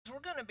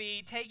going to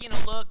be taking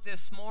a look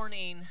this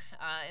morning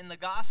in the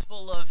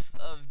Gospel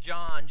of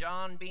John.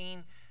 John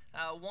being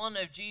one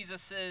of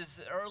Jesus's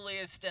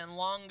earliest and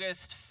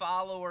longest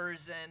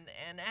followers,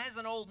 and as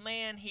an old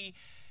man, he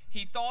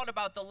thought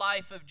about the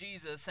life of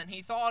Jesus, and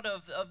he thought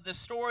of the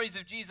stories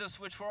of Jesus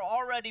which were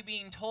already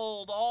being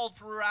told all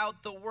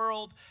throughout the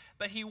world,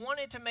 but he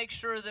wanted to make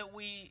sure that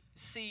we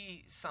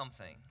see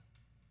something.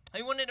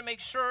 He wanted to make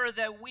sure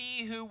that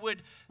we who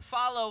would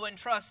follow and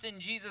trust in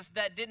Jesus,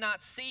 that did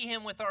not see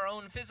him with our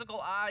own physical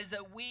eyes,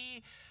 that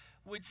we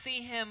would see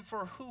him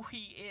for who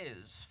he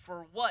is,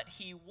 for what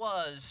he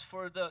was,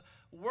 for the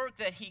work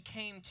that he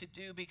came to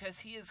do, because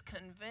he is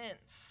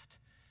convinced.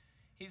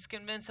 He's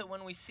convinced that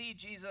when we see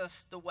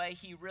Jesus the way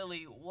he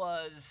really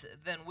was,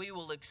 then we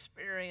will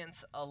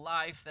experience a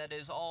life that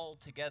is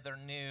altogether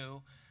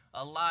new,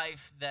 a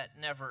life that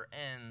never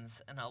ends,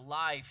 and a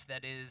life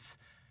that is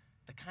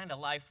the kind of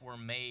life we're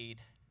made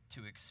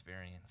to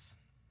experience.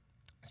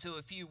 So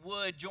if you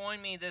would,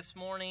 join me this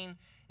morning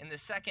in the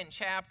second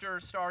chapter,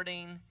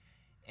 starting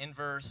in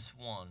verse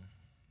 1.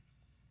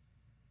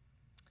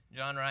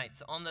 John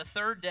writes, "On the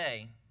third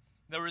day,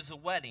 there was a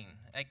wedding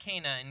at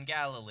Cana in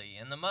Galilee,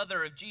 and the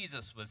mother of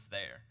Jesus was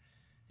there.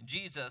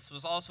 Jesus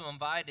was also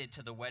invited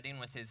to the wedding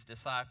with his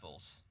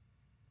disciples.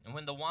 And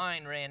when the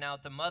wine ran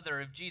out, the mother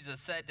of Jesus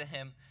said to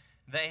him,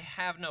 'They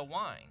have no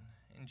wine.'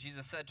 And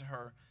Jesus said to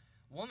her,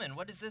 'Woman,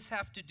 what does this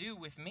have to do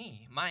with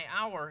me? My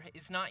hour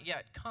is not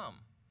yet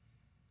come.'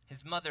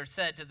 His mother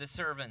said to the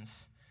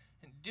servants,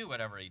 'Do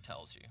whatever he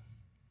tells you.'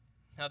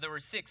 Now there were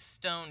 6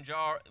 stone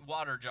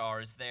water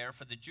jars there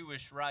for the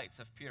Jewish rites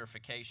of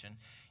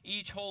purification,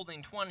 each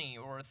holding 20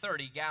 or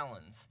 30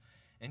 gallons.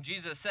 And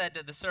Jesus said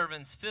to the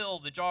servants, 'Fill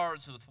the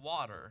jars with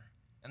water.'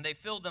 And they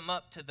filled them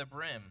up to the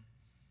brim.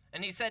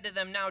 And he said to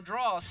them, 'Now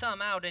draw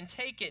some out and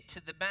take it to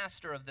the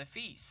master of the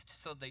feast.'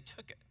 So they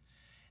took it.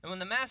 And when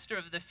the master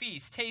of the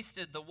feast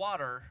tasted the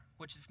water,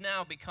 which has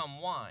now become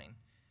wine,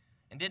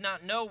 and did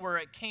not know where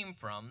it came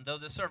from, though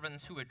the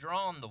servants who had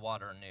drawn the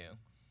water knew,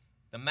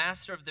 the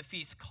master of the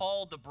feast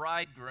called the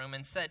bridegroom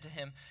and said to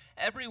him,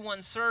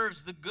 'Everyone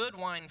serves the good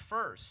wine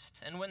first,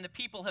 and when the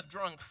people have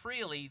drunk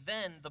freely,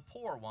 then the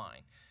poor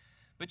wine.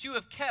 But you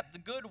have kept the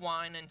good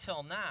wine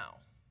until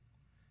now.'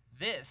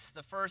 This,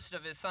 the first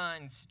of his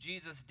signs,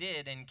 Jesus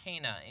did in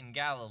Cana in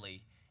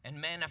Galilee,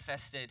 and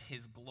manifested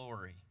his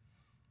glory.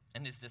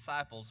 And his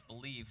disciples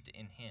believed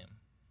in him.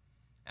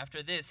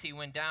 After this, he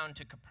went down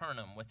to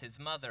Capernaum with his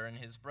mother and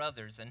his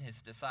brothers and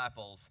his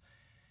disciples,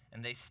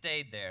 and they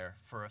stayed there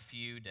for a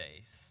few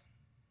days."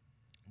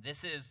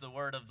 This is the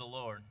word of the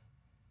Lord.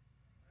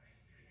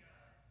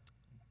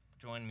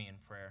 Join me in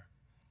prayer.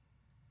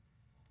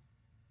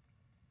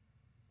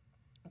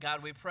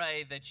 God, we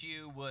pray that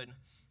you would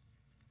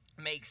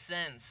make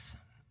sense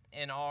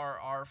in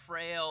our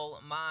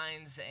frail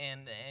minds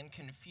and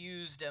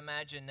confused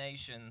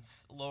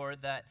imaginations,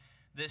 Lord, that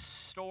this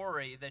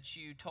story that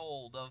you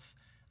told of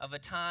a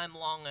time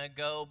long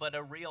ago, but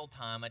a real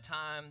time, a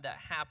time that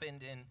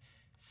happened in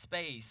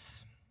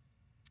space,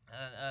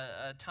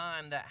 a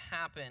time that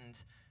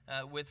happened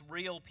with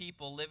real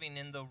people living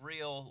in the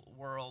real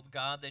world,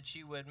 God, that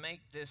you would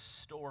make this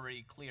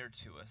story clear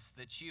to us,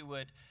 that you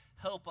would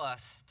help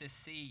us to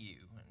see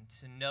you and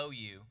to know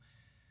you,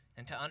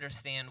 and to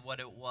understand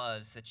what it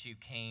was that you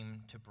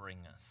came to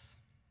bring us.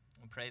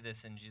 We pray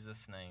this in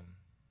Jesus' name.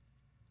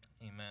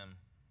 Amen.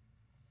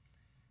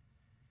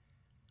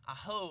 I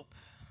hope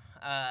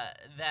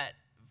that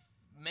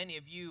many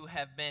of you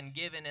have been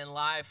given in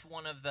life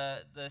one of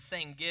the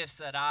same gifts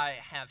that I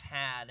have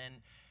had,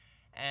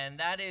 and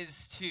that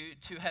is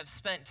to have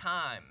spent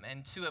time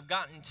and to have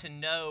gotten to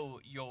know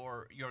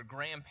your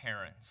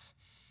grandparents.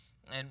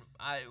 And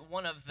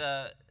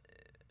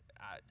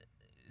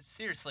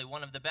seriously,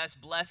 one of the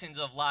best blessings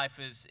of life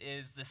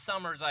is the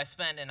summers I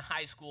spent in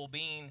high school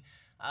being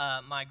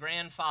my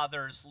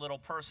grandfather's little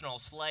personal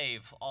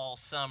slave all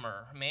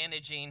summer,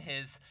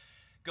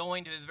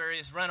 going to his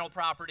various rental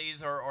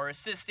properties or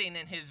assisting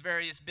in his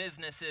various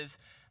businesses,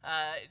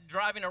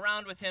 driving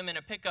around with him in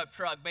a pickup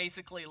truck,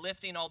 basically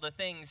lifting all the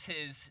things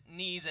his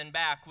knees and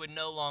back would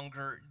no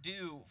longer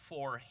do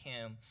for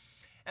him.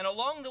 And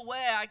along the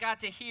way, I got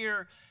to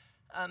hear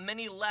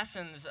many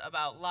lessons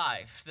about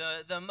life,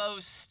 the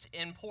most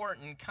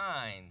important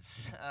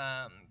kinds.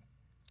 The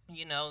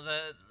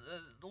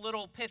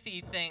little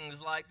pithy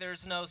things like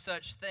there's no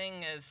such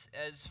thing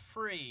as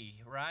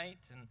free, right?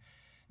 And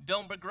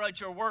don't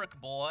begrudge your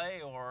work, boy,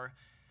 or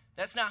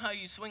that's not how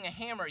you swing a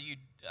hammer.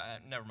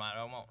 Never mind,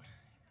 I won't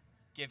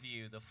give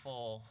you the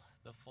full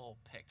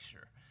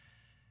picture.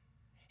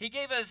 He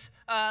gave us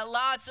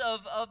lots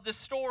of the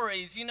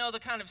stories, the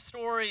kind of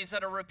stories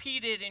that are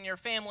repeated in your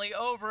family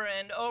over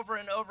and over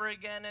and over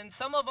again. And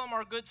some of them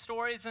are good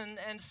stories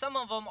and some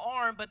of them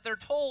aren't, but they're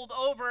told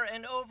over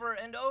and over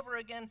and over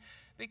again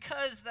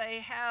because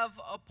they have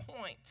a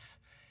point.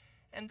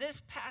 And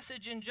this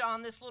passage in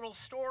John, this little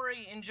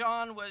story in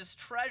John, was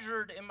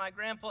treasured in my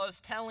grandpa's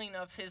telling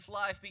of his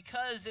life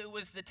because it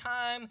was the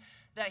time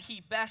that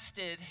he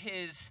bested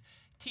his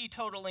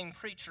teetotaling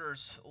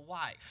preacher's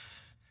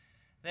wife.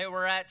 They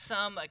were at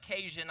some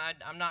occasion.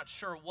 I'm not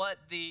sure what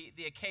the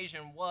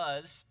occasion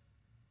was.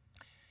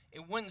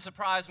 It wouldn't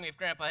surprise me if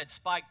Grandpa had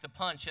spiked the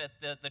punch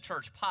at the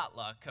church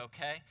potluck,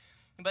 okay?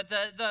 But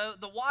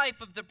the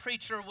wife of the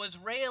preacher was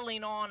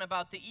railing on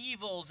about the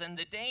evils and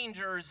the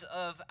dangers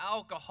of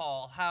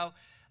alcohol, how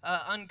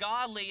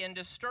ungodly and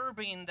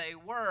disturbing they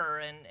were.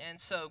 And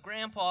so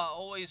Grandpa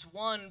always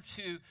wanted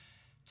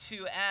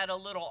to add a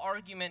little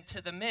argument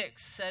to the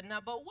mix, said, now,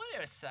 but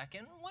wait a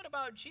second, what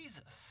about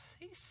Jesus?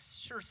 He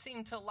sure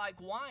seemed to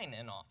like wine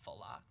an awful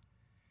lot.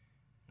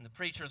 And the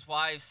preacher's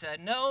wife said,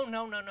 no.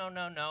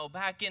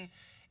 Back in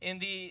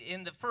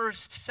the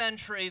first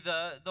century,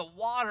 the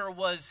water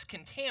was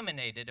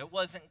contaminated. It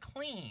wasn't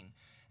clean.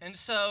 And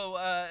so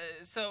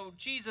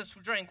Jesus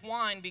drank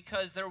wine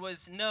because there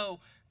was no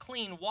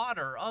clean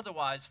water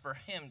otherwise for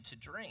him to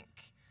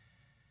drink.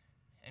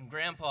 And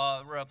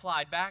Grandpa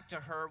replied back to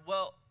her,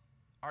 well,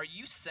 are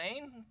you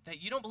saying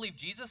that you don't believe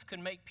Jesus could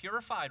make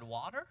purified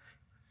water?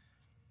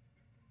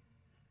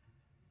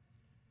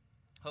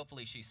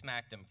 Hopefully she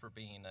smacked him for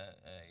being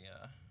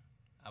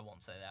I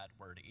won't say that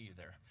word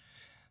either.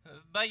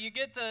 But you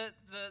get the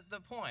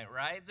point,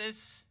 right?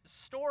 This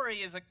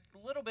story is a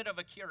little bit of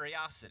a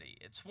curiosity.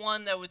 It's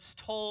one that was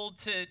told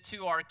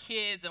to our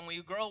kids, and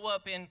we grow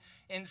up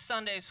in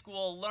Sunday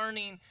school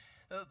learning,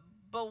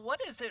 but what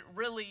does it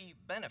really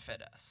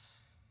benefit us?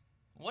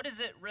 What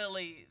is it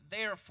really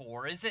there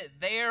for? Is it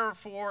there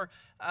for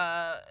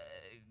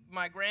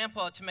my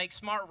grandpa to make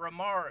smart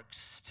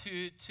remarks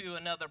to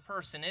another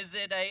person? Is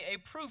it a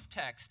proof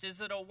text?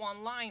 Is it a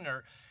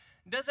one-liner?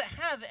 Does it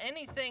have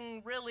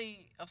anything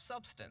really of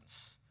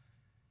substance?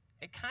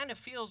 It kind of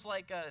feels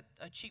like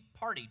a cheap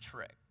party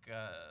trick,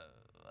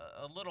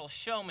 a little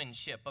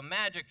showmanship, a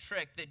magic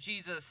trick that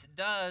Jesus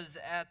does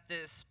at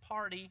this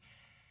party.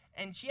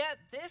 And yet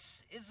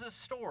this is a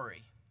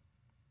story.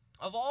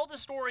 Of all the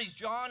stories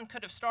John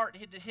could have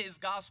started his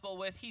gospel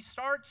with, he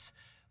starts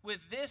with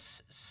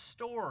this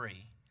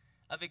story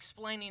of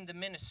explaining the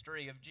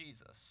ministry of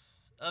Jesus,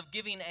 of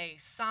giving a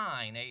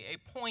sign, a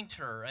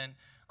pointer, an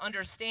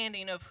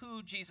understanding of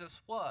who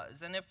Jesus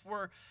was. And if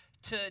we're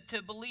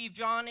to believe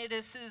John, it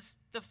is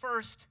the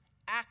first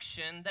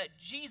action that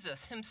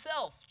Jesus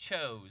himself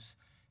chose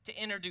to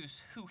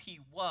introduce who he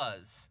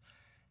was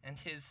and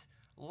his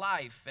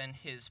life and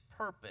his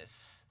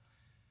purpose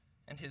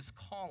and his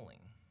calling.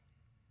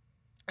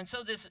 And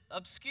so this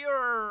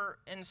obscure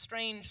and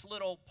strange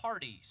little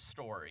party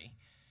story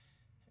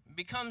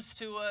becomes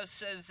to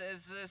us as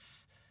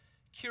this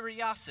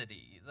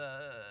curiosity,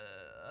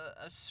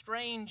 a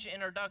strange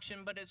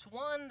introduction, but it's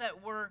one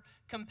that we're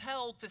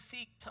compelled to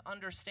seek to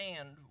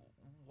understand.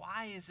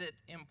 Why is it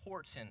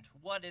important?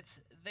 What it's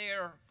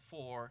there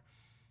for?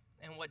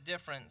 And what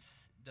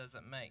difference does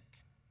it make?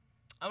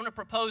 I want to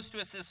propose to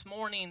us this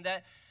morning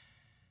that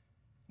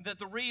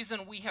the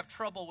reason we have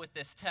trouble with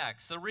this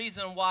text, the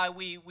reason why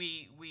we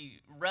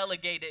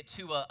relegate it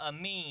to a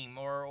meme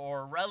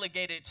or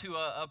relegate it to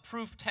a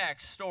proof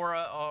text or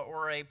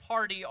a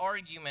party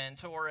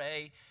argument or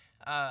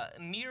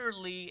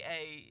merely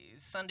a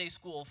Sunday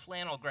school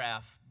flannel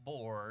graph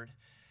board,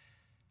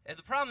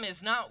 the problem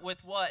is not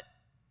with what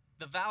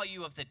the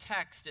value of the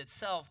text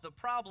itself. The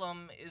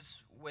problem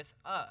is with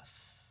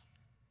us.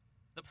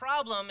 The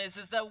problem is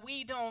that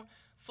we don't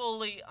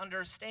fully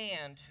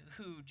understand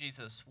who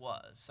Jesus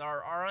was.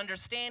 Our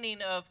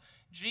understanding of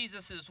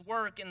Jesus'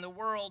 work in the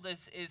world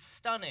is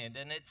stunted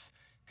and it's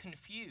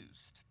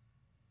confused.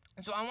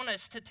 And so I want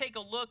us to take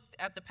a look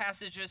at the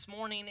passage this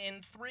morning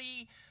in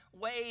three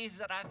ways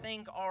that I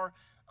think our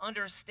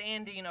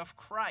understanding of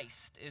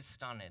Christ is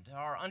stunted.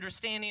 Our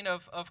understanding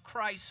of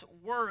Christ's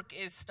work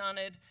is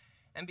stunted,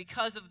 and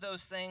because of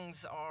those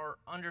things, our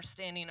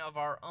understanding of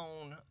our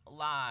own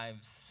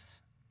lives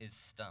is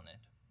stunted.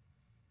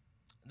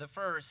 The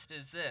first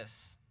is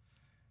this,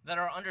 that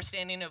our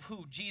understanding of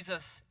who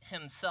Jesus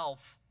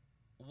himself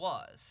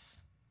was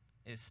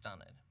is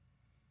stunted.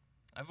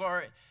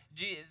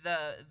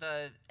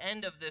 The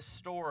end of this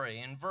story,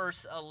 in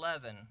verse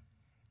 11,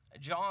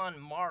 John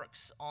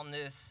marks on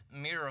this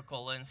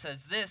miracle and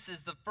says, this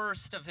is the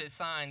first of his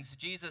signs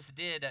Jesus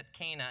did at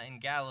Cana in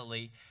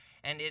Galilee,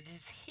 and it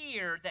is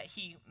here that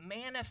he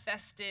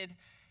manifested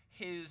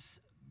his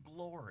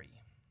glory.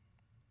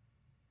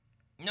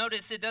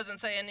 Notice it doesn't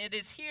say, and it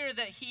is here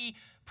that he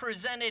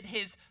presented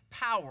his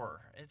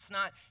power. It's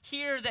not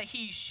here that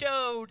he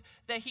showed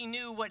that he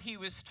knew what he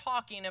was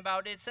talking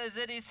about. It says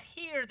it is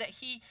here that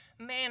he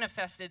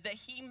manifested, that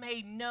he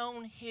made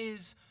known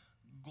his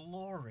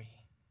glory.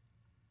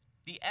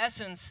 The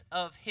essence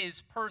of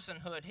his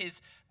personhood,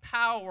 his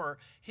power,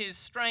 his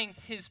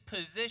strength, his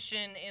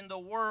position in the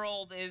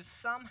world is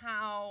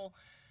somehow,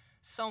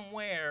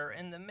 somewhere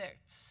in the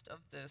midst of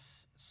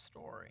this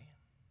story.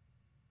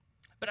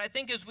 But I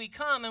think as we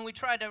come and we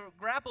try to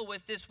grapple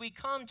with this, we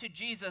come to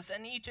Jesus,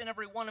 and each and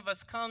every one of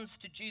us comes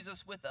to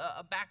Jesus with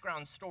a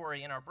background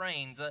story in our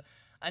brains,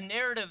 a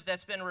narrative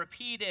that's been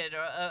repeated,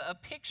 a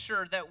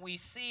picture that we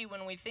see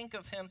when we think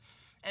of him.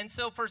 And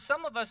so for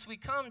some of us, we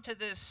come to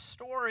this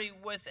story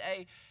with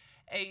a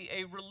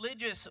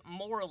religious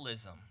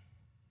moralism,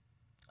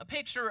 A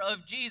picture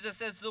of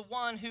Jesus as the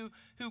one who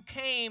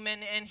came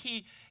and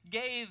he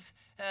gave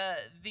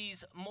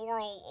these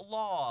moral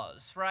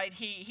laws, right?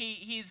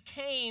 He's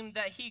came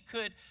that he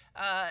could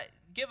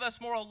give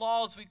us moral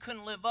laws we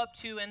couldn't live up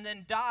to and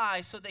then die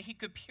so that he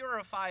could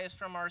purify us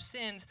from our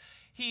sins.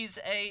 He's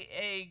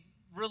a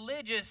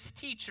religious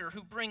teacher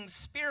who brings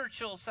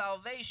spiritual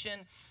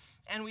salvation.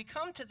 And we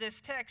come to this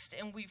text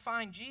and we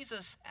find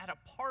Jesus at a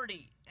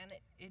party, and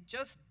it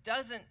just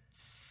doesn't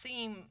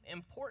seem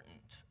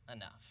important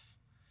enough.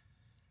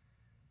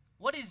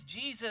 What is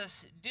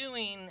Jesus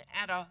doing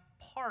at a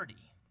party?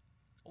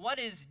 What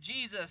is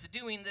Jesus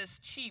doing this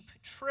cheap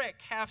trick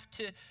have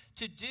to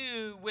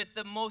do with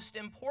the most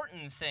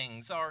important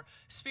things, our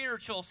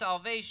spiritual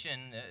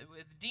salvation,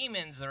 with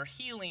demons or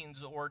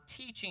healings or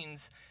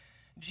teachings?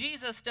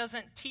 Jesus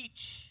doesn't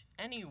teach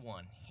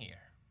anyone here.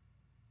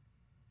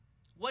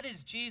 What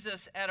does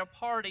Jesus at a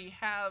party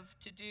have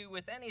to do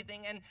with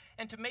anything?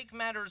 And to make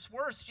matters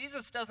worse,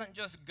 Jesus doesn't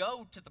just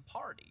go to the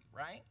party,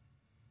 right?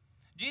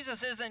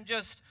 Jesus isn't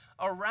just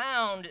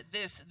around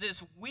this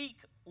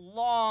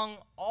week-long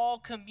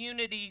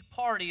all-community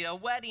party. A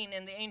wedding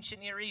in the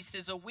ancient Near East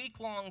is a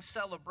week-long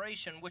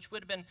celebration which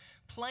would have been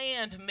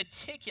planned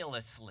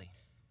meticulously.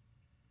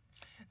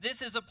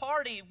 This is a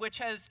party which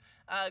has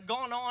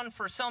gone on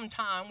for some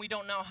time. We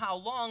don't know how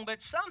long,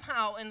 but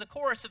somehow in the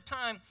course of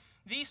time,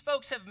 these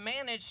folks have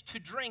managed to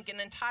drink an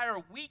entire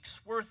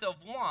week's worth of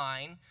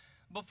wine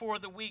before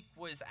the week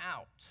was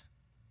out.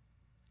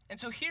 And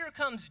so here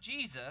comes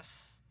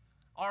Jesus,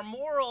 our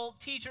moral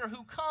teacher,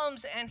 who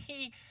comes and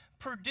he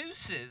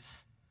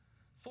produces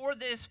for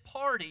this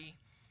party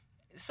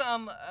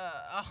some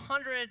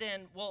 100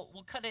 and, well,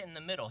 we'll cut it in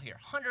the middle here,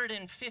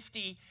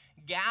 150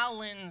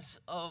 gallons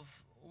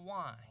of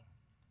wine.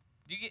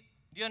 Do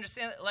you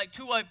understand? Like,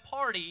 to a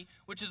party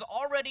which has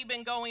already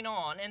been going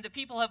on and the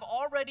people have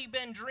already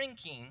been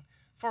drinking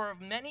for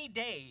many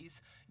days,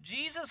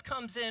 Jesus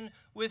comes in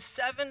with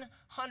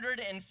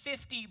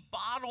 750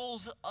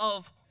 bottles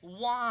of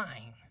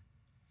wine.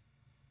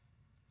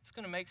 It's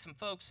going to make some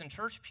folks in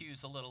church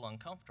pews a little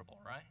uncomfortable,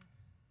 right?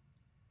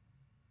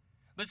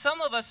 But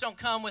some of us don't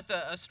come with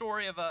a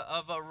story of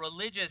a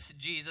religious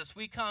Jesus.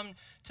 We come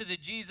to the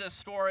Jesus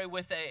story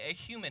with a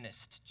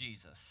humanist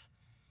Jesus.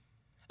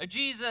 A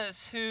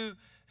Jesus who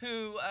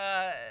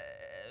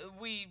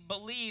we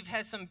believe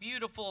has some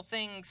beautiful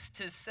things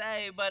to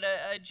say, but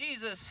a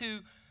Jesus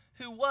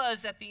who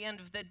was, at the end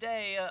of the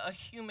day, a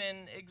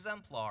human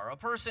exemplar, a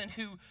person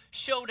who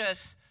showed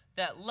us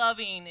that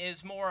loving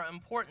is more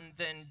important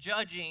than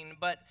judging,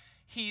 but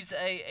he's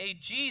a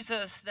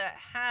Jesus that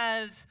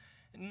has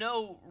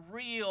no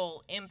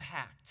real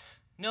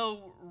impact,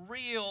 no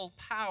real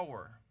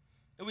power.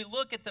 We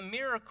look at the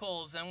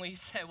miracles and we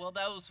say, well,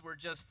 those were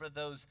just for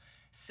those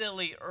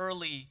silly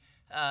early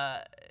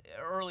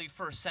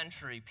first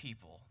century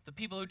people, the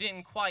people who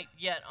didn't quite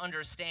yet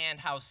understand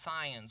how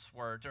science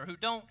worked or who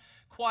don't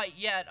quite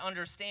yet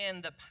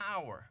understand the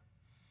power.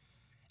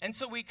 And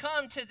so we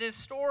come to this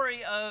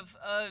story of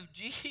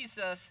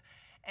Jesus,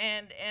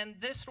 and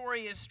this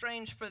story is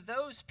strange for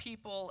those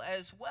people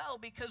as well,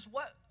 because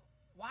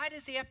why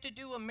does he have to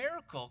do a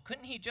miracle?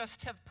 Couldn't he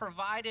just have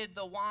provided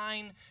the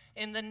wine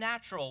in the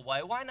natural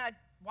way?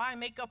 Why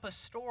make up a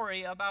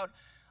story about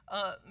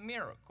a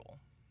miracle?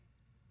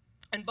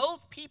 And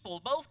both people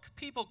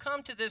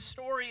come to this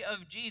story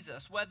of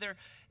Jesus, whether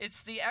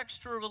it's the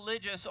extra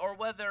religious or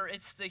whether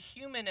it's the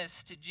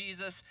humanist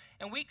Jesus,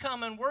 and we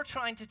come and we're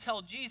trying to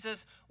tell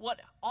Jesus what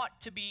ought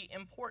to be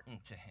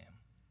important to him,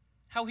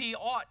 how he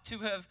ought to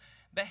have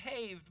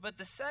behaved. But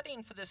the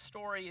setting for this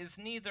story is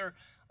neither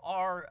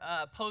our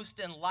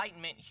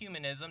post-Enlightenment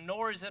humanism,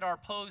 nor is it our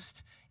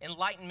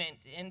post-Enlightenment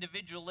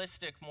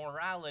individualistic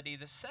morality.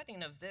 The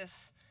setting of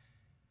this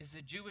is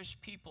the Jewish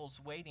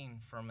people's waiting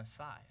for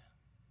Messiah.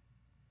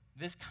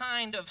 This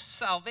kind of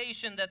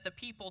salvation that the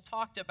people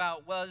talked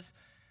about was,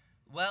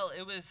 well,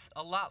 it was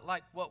a lot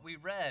like what we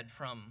read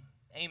from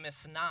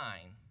Amos 9.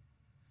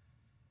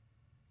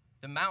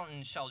 The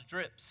mountains shall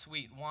drip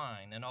sweet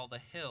wine, and all the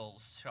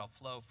hills shall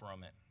flow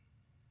from it.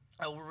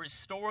 I will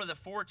restore the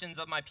fortunes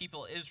of my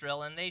people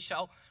Israel, and they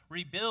shall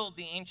rebuild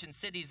the ancient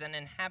cities and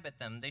inhabit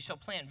them. They shall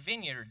plant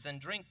vineyards and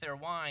drink their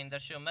wine. They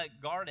shall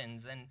make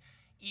gardens and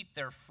eat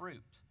their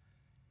fruit.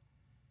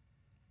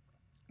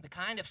 The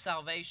kind of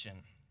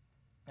salvation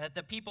that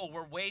the people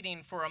were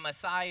waiting for a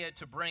Messiah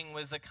to bring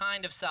was a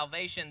kind of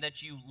salvation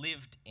that you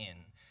lived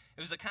in. It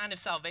was a kind of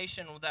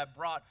salvation that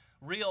brought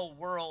real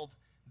world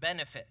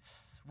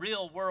benefits,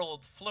 real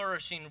world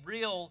flourishing,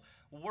 real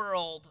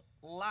world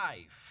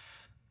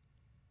life.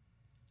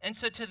 And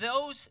so to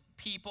those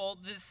people,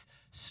 this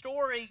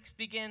story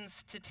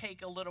begins to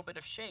take a little bit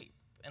of shape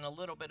and a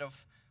little bit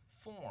of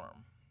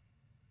form.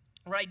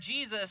 Right,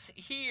 Jesus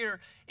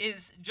here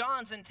is,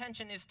 John's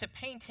intention is to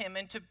paint him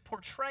and to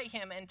portray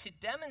him and to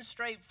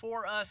demonstrate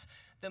for us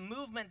the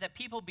movement that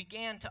people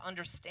began to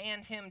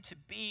understand him to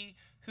be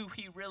who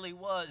he really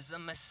was, the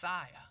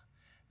Messiah,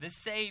 the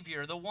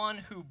Savior, the one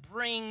who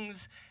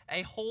brings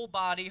a whole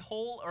body,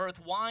 whole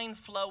earth, wine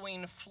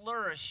flowing,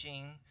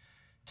 flourishing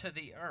to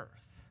the earth.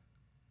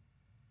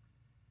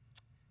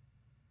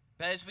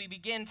 But as we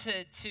begin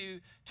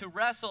to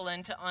wrestle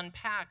and to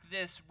unpack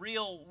this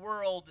real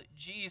world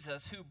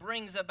Jesus who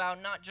brings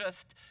about not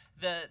just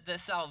the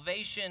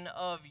salvation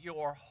of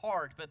your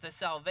heart, but the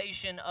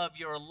salvation of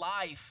your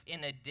life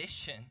in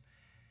addition,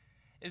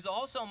 is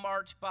also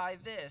marked by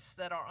this,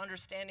 that our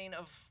understanding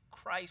of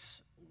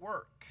Christ's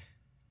work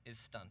is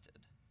stunted.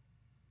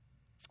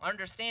 Our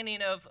understanding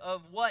of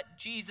what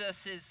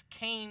Jesus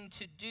came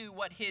to do,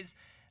 what his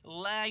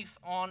life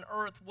on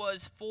earth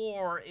was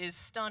for, is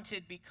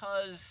stunted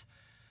because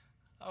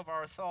of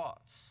our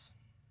thoughts.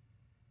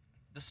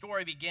 The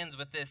story begins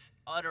with this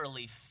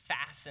utterly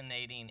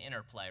fascinating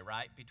interplay,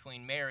 right,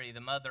 between Mary, the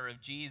mother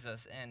of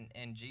Jesus,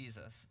 and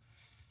Jesus.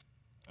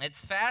 It's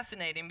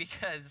fascinating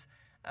because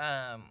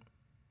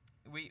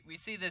we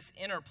see this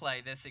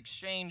interplay, this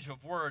exchange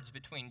of words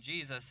between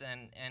Jesus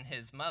and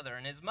his mother.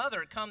 And his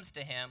mother comes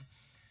to him.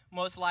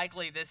 Most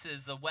likely this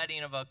is the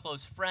wedding of a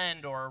close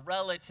friend or a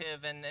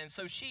relative, and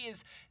so she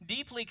is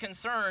deeply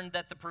concerned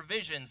that the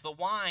provisions, the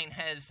wine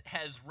has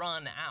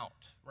run out,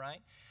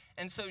 right?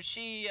 And so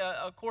she,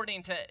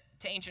 according to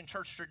ancient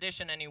church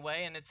tradition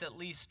anyway, and it's at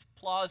least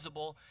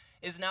plausible,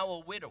 is now a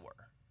widower.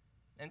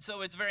 And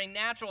so it's very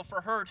natural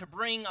for her to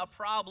bring a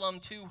problem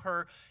to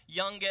her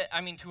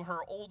to her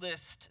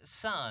oldest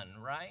son,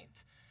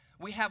 right?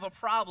 We have a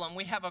problem,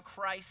 we have a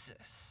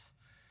crisis.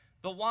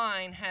 The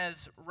wine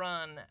has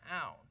run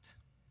out.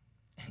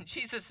 And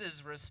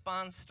Jesus'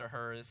 response to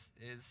her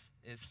is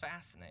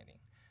fascinating.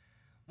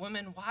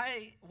 Woman,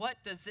 what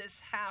does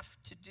this have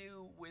to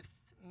do with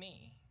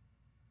me?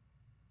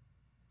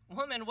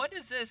 Woman, what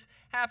does this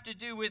have to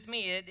do with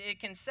me? It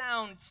can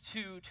sound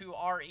to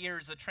our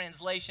ears, a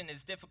translation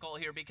is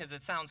difficult here because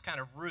it sounds kind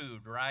of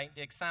rude, right?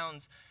 It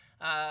sounds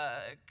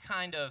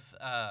kind of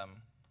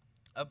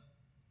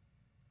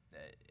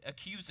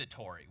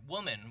accusatory.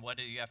 Woman, what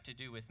do you have to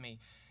do with me?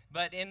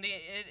 But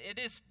it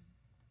is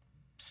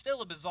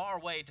still a bizarre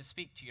way to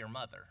speak to your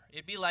mother.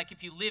 It'd be like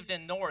if you lived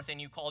in North and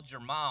you called your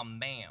mom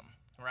ma'am,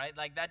 right?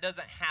 Like that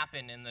doesn't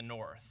happen in the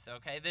North,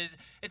 okay?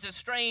 It's a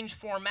strange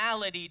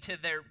formality to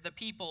the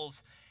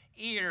people's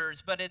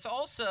ears, but it's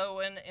also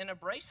an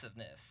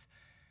abrasiveness.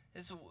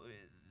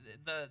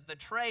 The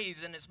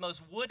trays in its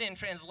most wooden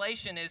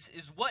translation is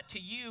what to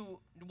you,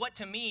 what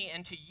to me,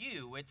 and to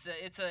you. It's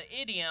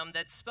a idiom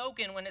that's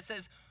spoken when it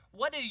says,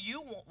 what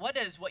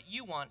does what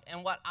you want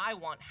and what I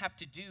want have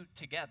to do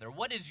together?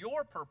 What is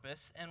your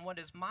purpose and what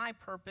does my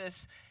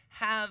purpose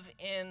have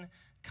in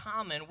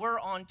common?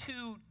 We're on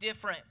two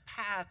different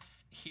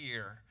paths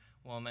here,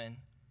 woman.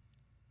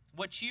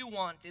 What you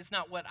want is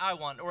not what I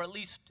want, or at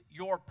least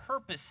your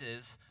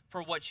purposes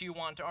for what you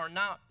want are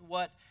not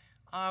what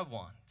I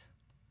want.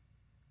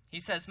 He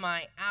says,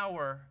 my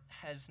hour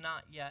has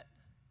not yet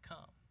come.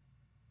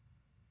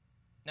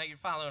 Now you're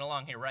following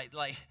along here, right?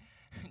 Like,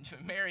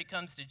 Mary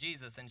comes to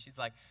Jesus and she's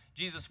like,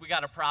 Jesus, we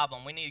got a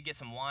problem. We need to get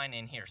some wine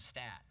in here,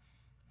 stat,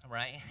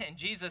 right? And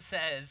Jesus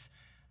says,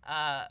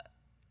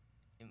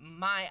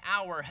 my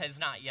hour has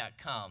not yet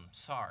come.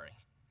 Sorry.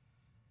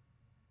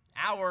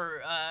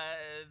 Hour,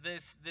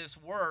 this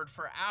word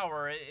for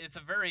hour, it's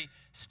a very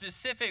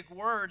specific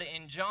word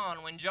in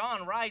John. When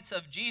John writes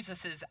of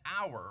Jesus'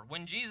 hour,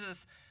 when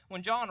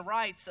John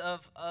writes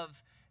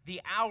of the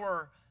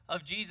hour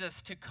of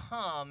Jesus to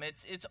come,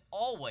 it's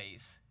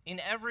always, in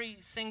every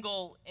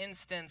single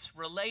instance,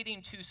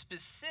 relating to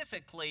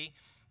specifically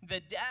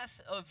the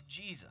death of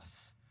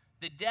Jesus,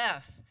 the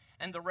death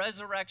and the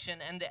resurrection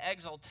and the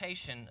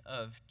exaltation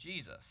of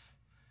Jesus.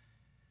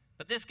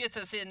 But this gets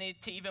us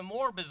into even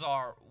more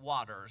bizarre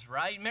waters,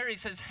 right? Mary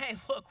says, hey,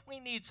 look, we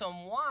need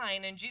some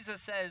wine. And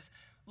Jesus says,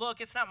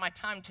 look, it's not my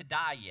time to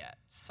die yet.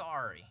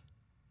 Sorry.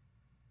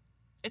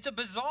 It's a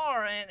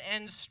bizarre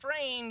and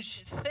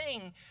strange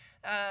thing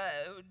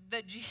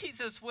that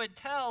Jesus would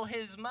tell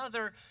his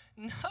mother,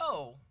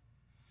 no.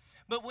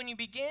 But when you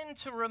begin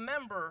to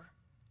remember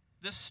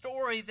the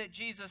story that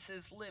Jesus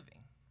is living,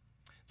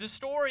 the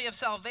story of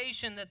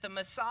salvation that the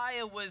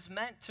Messiah was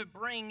meant to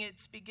bring,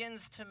 it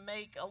begins to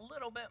make a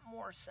little bit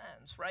more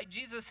sense, right?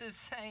 Jesus is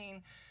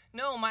saying,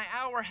 no, my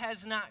hour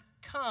has not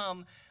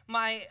come.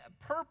 My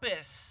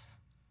purpose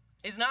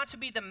is not to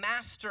be the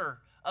master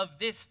of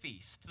this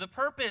feast. The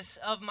purpose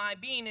of my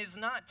being is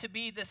not to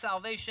be the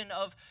salvation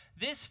of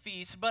this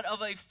feast, but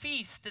of a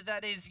feast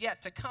that is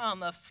yet to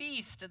come, a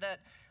feast that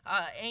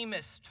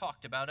Amos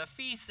talked about, a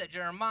feast that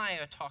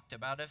Jeremiah talked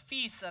about, a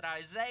feast that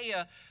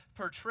Isaiah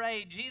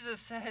portrayed. Jesus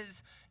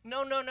says,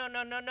 no,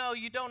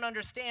 you don't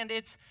understand.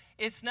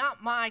 It's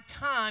not my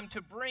time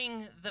to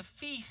bring the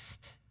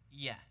feast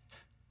yet.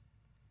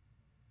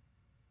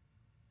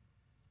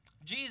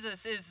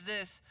 Jesus is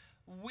this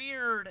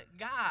weird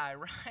guy,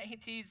 right?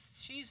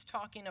 She's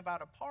talking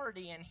about a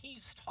party and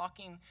he's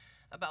talking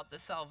about the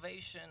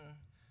salvation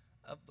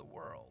of the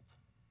world.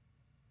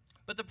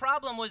 But the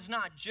problem was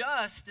not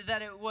just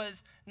that it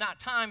was not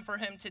time for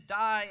him to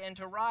die and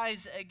to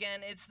rise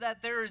again. It's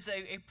that there is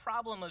a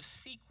problem of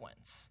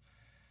sequence.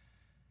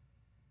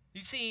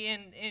 You see,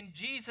 in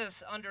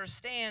Jesus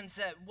understands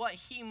that what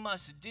he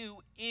must do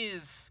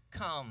is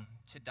come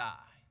to die.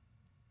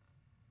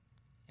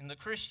 In the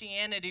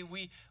Christianity,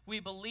 we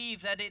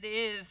believe that it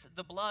is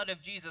the blood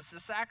of Jesus, the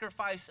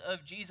sacrifice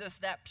of Jesus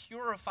that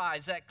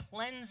purifies, that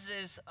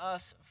cleanses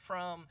us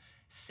from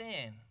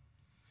sin.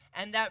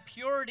 And that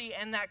purity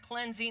and that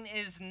cleansing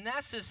is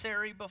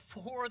necessary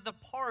before the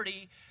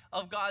party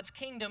of God's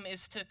kingdom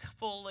is to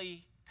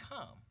fully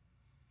come.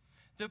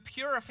 The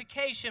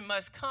purification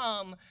must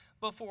come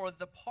before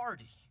the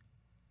party.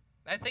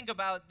 I think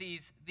about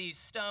these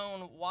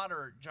stone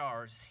water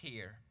jars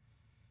here.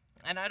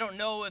 And I don't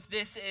know if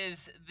this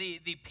is the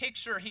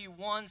picture he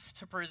wants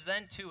to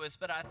present to us,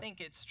 but I think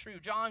it's true.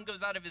 John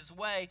goes out of his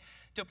way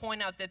to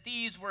point out that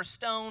these were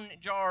stone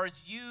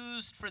jars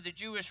used for the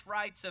Jewish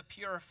rites of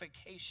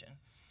purification.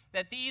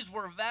 That these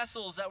were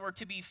vessels that were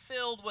to be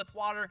filled with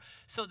water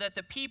so that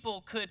the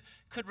people could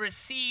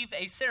receive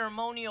a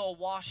ceremonial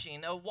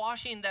washing, a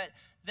washing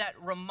that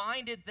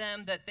reminded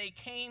them that they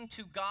came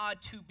to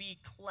God to be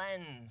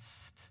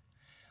cleansed.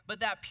 But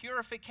that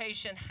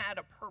purification had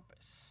a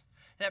purpose.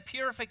 That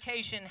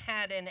purification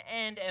had an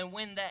end, and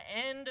when the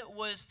end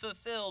was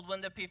fulfilled,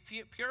 when the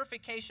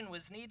purification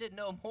was needed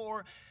no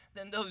more,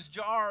 then those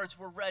jars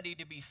were ready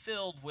to be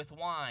filled with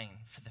wine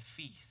for the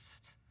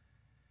feast.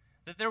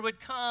 That there would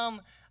come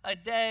a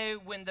day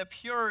when the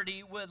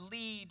purity would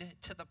lead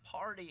to the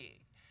party.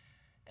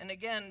 And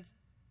again,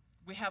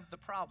 we have the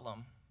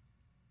problem.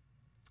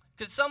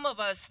 Because some of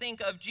us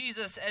think of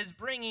Jesus as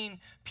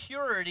bringing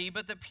purity,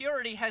 but the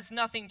purity has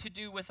nothing to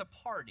do with a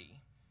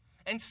party.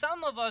 And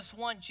some of us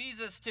want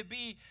Jesus to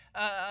be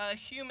a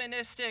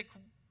humanistic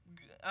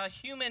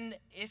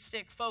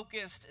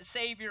focused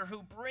Savior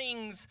who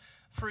brings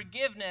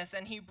forgiveness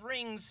and he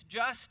brings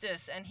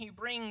justice and he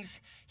brings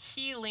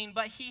healing,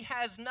 but he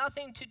has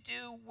nothing to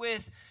do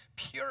with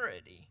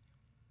purity.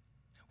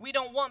 We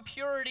don't want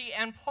purity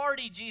and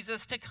party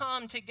Jesus to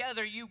come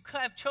together. You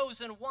have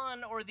chosen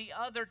one or the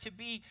other to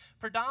be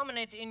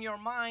predominant in your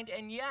mind,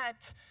 and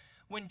yet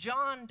when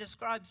John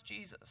describes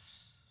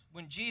Jesus,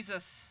 when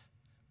Jesus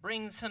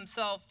brings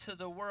himself to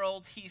the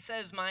world, he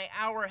says, my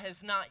hour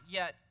has not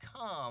yet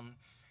come,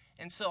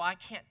 and so I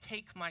can't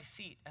take my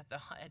seat at the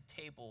head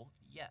table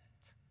yet.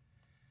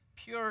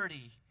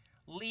 Purity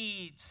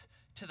leads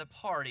to the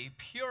party.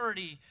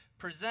 Purity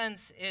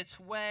presents its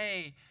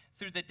way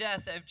through the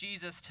death of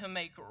Jesus to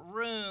make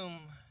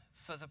room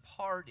for the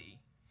party.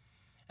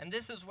 And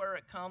this is where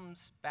it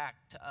comes back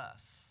to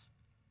us.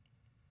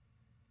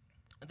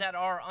 That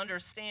our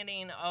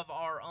understanding of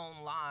our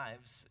own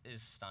lives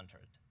is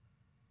stunted.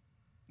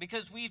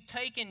 Because we've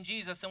taken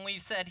Jesus and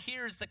we've said,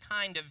 here's the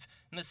kind of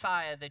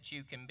Messiah that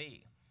you can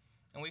be.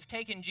 And we've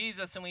taken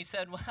Jesus and we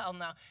said, well,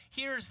 now,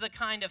 here's the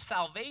kind of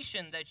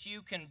salvation that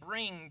you can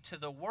bring to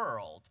the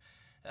world.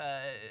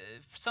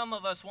 Some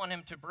of us want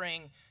him to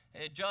bring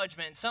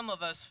judgment. Some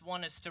of us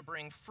want us to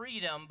bring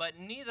freedom, but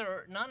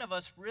none of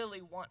us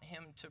really want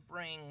him to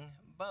bring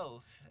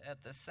both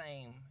at the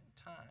same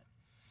time.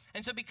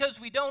 And so because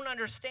we don't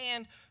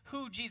understand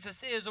who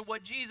Jesus is or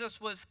what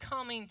Jesus was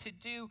coming to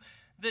do,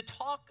 the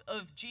talk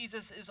of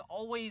Jesus is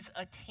always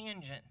a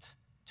tangent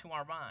to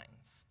our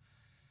minds.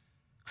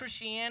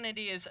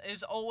 Christianity is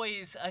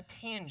always a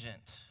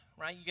tangent,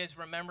 right? You guys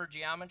remember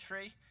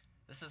geometry?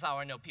 This is how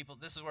I know people,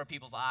 this is where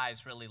people's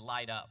eyes really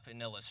light up in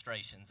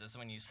illustrations, is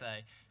when you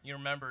say, you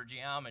remember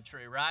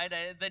geometry, right?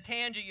 The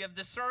tangent, you have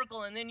the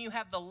circle, and then you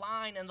have the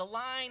line, and the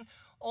line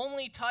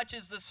only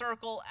touches the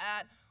circle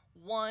at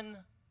one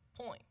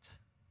point.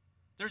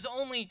 There's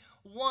only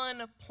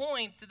one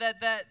point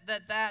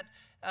that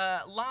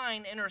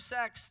line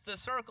intersects the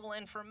circle,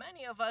 and for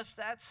many of us,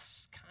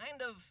 that's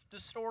kind of the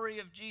story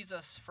of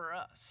Jesus for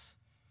us.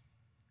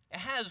 It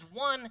has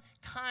one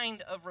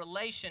kind of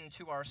relation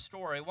to our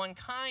story, one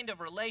kind of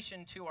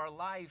relation to our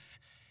life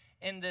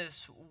in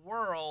this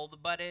world,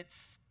 but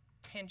it's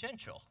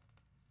tangential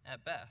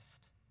at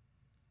best.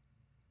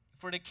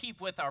 If we're to keep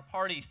with our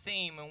party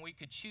theme, and we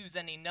could choose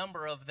any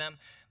number of them,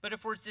 but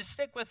if we're to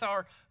stick with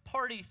our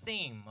party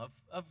theme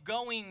of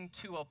going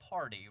to a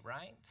party,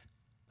 right?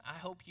 I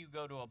hope you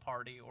go to a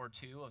party or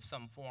two of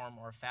some form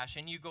or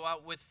fashion. You go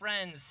out with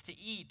friends to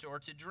eat or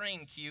to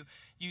drink.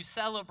 You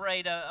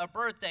celebrate a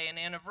birthday, an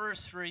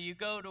anniversary. You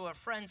go to a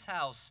friend's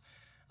house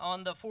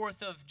on the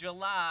 4th of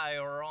July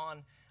or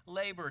on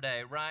Labor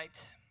Day, right?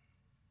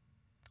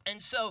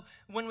 And so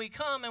when we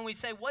come and we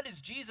say, what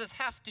does Jesus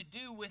have to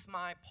do with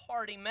my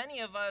party?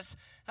 Many of us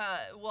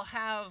will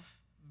have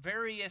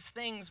various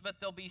things, but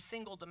they'll be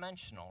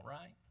single-dimensional,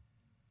 right?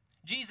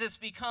 Jesus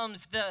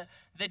becomes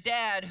the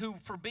dad who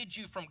forbids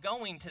you from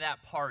going to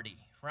that party,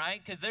 right?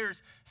 Because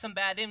there's some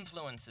bad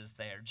influences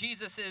there.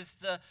 Jesus is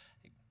the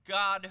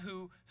God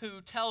who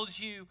tells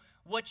you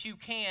what you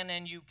can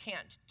and you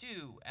can't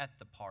do at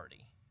the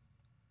party.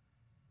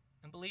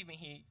 And believe me,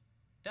 he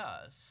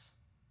does.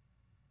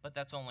 But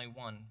that's only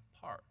one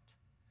part.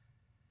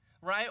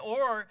 Right?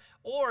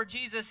 Or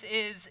Jesus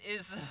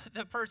is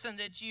the person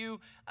that you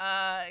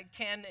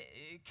can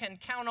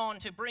count on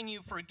to bring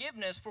you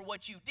forgiveness for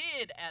what you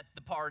did at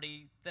the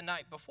party the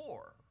night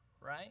before,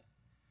 right?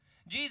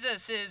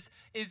 Jesus is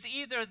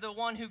either the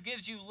one who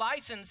gives you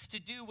license to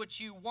do what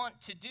you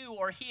want to do,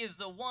 or he is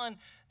the one,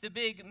 the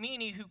big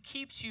meanie, who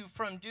keeps you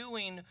from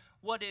doing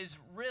what is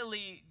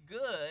really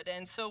good.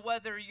 And so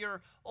whether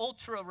you're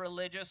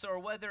ultra-religious or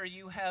whether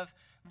you have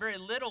very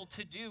little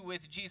to do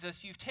with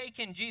Jesus, you've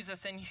taken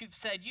Jesus and you've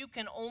said, you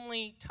can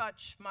only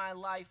touch my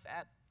life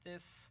at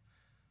this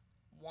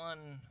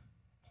one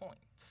point.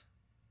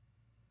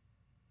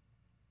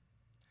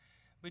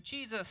 But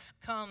Jesus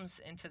comes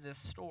into this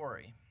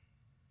story.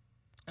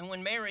 And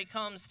when Mary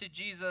comes to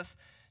Jesus,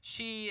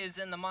 she is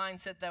in the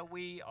mindset that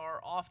we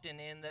are often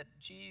in, that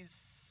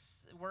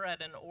we're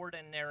at an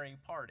ordinary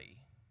party.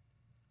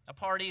 A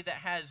party that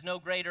has no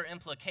greater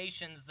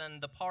implications than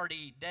the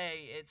party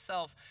day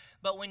itself.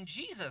 But when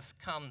Jesus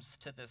comes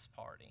to this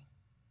party,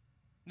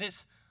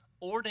 this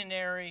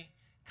ordinary,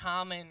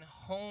 common,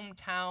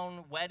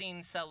 hometown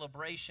wedding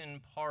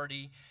celebration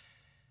party,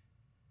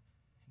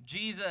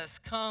 Jesus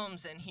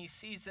comes and he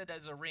sees it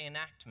as a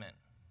reenactment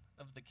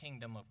of the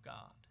kingdom of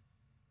God.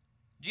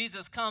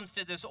 Jesus comes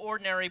to this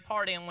ordinary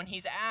party, and when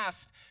he's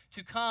asked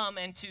to come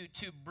and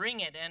to bring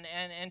it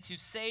and to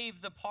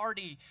save the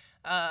party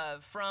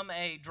from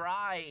a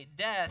dry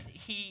death,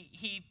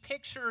 he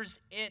pictures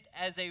it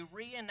as a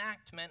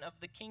reenactment of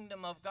the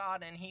kingdom of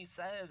God, and he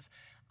says,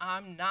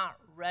 I'm not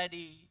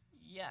ready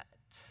yet.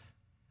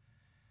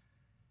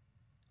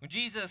 When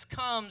Jesus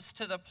comes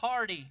to the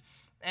party,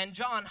 and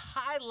John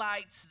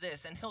highlights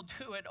this, and he'll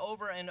do it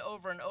over and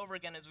over and over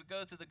again as we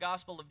go through the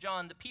Gospel of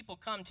John. The people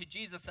come to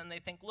Jesus and they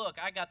think, look,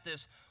 I got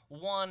this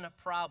one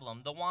problem.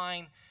 The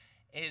wine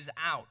is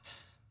out,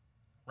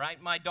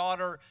 right? My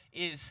daughter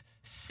is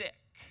sick,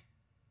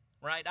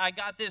 right? I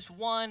got this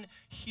one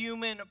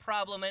human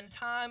problem. And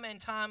time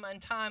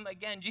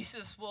again,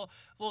 Jesus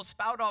will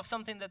spout off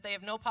something that they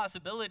have no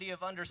possibility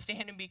of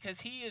understanding,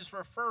 because he is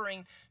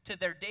referring to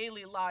their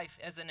daily life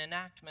as an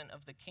enactment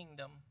of the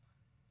kingdom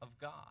of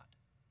God.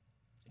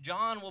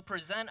 John will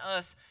present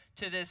us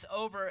to this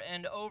over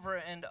and over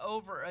and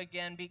over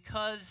again,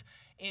 because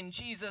in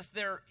Jesus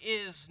there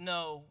is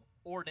no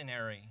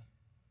ordinary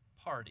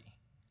party.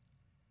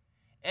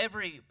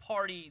 Every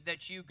party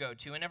that you go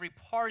to and every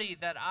party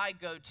that I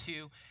go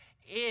to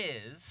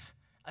is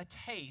a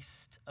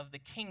taste of the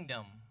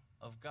kingdom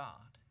of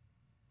God.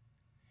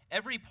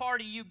 Every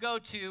party you go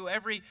to,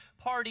 every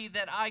party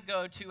that I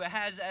go to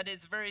has at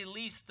its very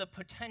least the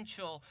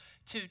potential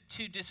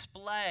to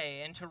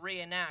display and to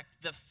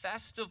reenact the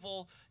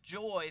festival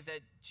joy that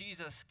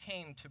Jesus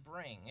came to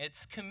bring.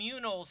 It's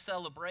communal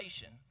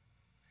celebration.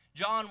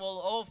 John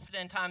will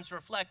oftentimes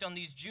reflect on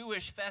these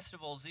Jewish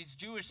festivals, these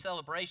Jewish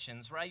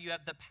celebrations, right? You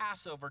have the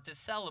Passover to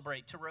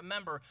celebrate, to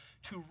remember,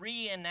 to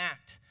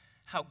reenact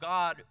how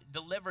God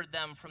delivered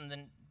them from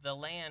the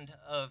land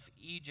of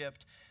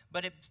Egypt.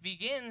 But it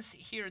begins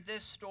here,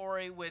 this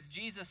story, with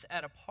Jesus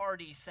at a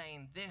party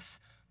saying, this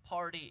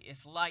party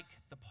is like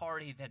the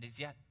party that is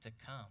yet to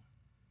come.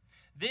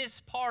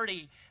 This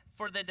party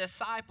for the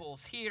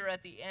disciples here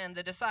at the end,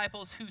 the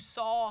disciples who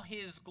saw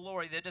his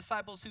glory, the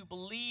disciples who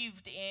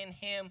believed in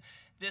him,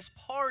 this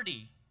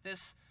party,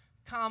 this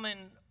common,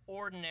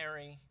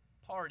 ordinary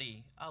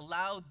party,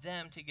 allowed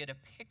them to get a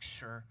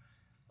picture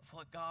of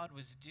what God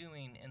was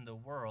doing in the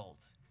world,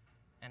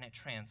 and it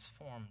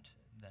transformed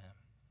them.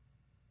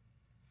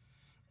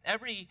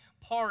 Every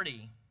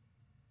party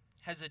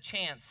has a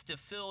chance to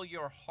fill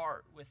your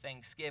heart with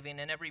thanksgiving,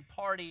 and every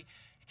party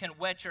can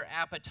whet your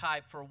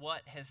appetite for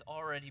what has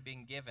already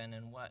been given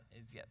and what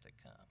is yet to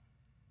come.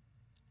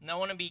 Now, I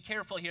want to be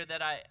careful here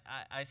that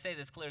I say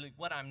this clearly.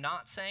 What I'm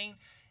not saying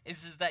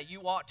is that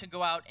you ought to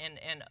go out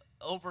and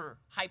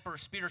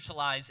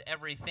hyper-spiritualize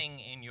everything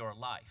in your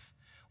life.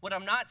 What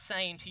I'm not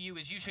saying to you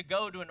is you should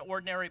go to an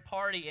ordinary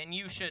party and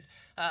you should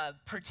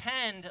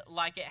pretend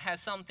like it has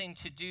something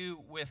to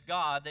do with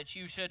God, that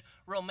you should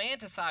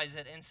romanticize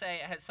it and say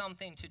it has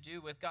something to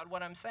do with God.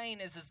 What I'm saying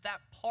is that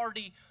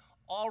party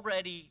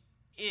already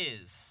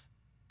is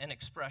an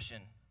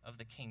expression of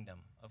the kingdom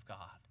of God,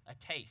 a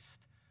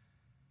taste,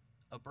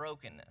 a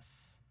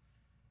brokenness,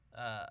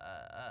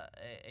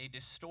 a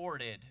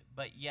distorted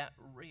but yet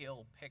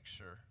real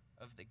picture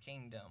of the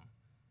kingdom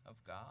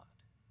of God.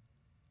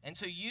 And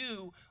so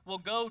you will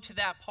go to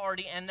that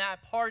party, and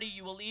that party,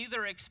 you will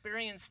either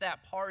experience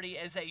that party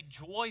as a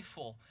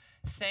joyful,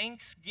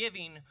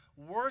 thanksgiving,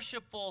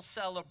 worshipful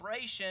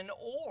celebration,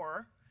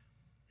 or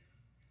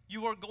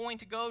you are going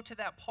to go to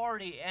that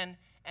party and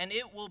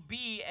it will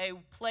be a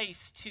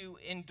place to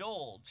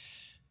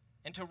indulge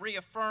and to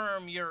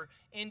reaffirm your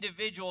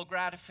individual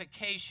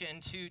gratification,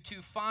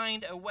 to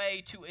find a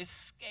way to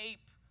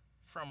escape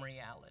from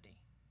reality.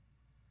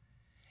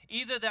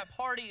 Either that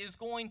party is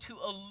going to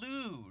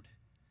allude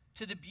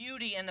to the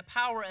beauty and the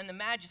power and the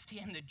majesty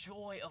and the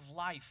joy of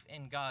life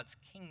in God's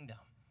kingdom,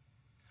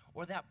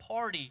 or that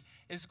party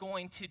is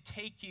going to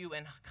take you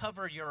and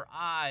cover your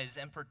eyes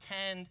and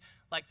pretend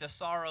like the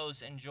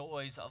sorrows and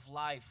joys of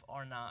life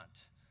are not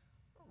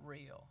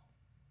real.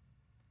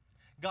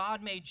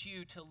 God made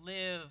you to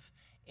live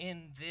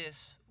in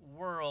this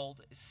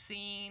world,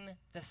 seeing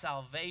the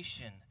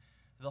salvation,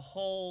 the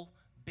whole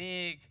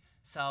big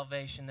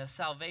salvation, the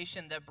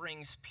salvation that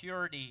brings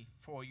purity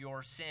for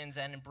your sins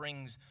and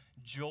brings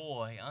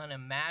joy,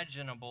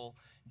 unimaginable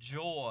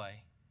joy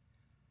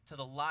to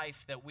the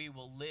life that we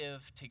will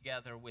live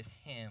together with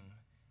him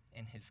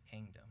in his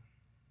kingdom.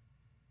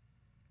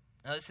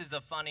 Now, this is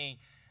a funny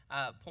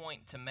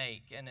point to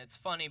make, and it's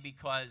funny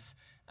because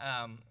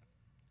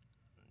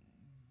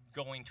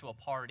going to a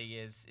party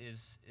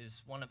is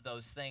one of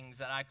those things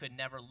that I could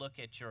never look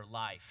at your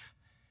life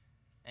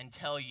and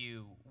tell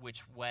you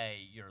which way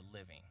you're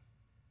living.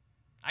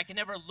 I can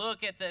never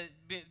look at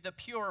the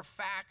pure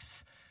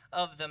facts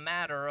of the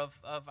matter of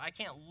I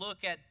can't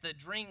look at the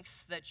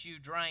drinks that you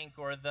drank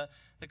or the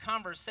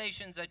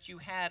conversations that you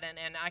had,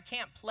 and I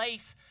can't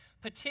place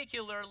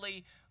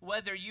particularly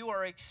whether you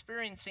are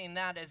experiencing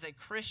that as a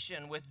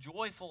Christian with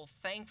joyful,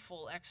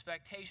 thankful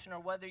expectation, or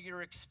whether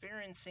you're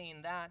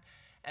experiencing that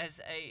as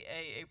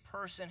a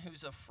person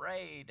who's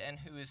afraid and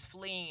who is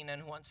fleeing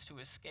and wants to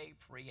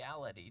escape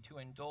reality, to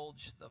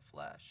indulge the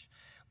flesh.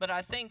 But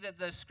I think that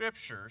the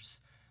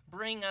scriptures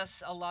bring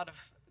us a lot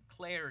of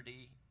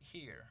clarity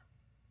here.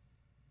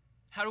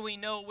 How do we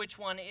know which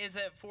one is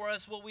it for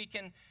us? Well, we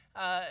can,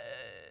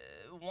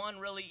 one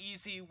really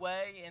easy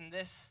way in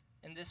this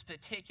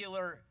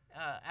particular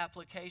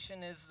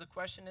application is the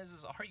question is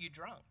are you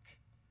drunk?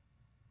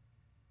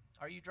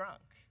 Are you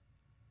drunk?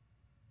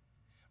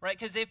 Right,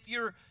 because if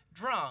you're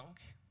drunk,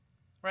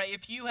 right,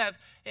 if you have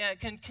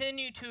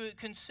continued to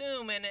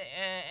consume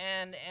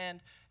and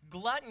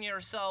glutton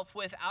yourself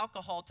with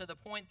alcohol to the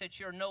point that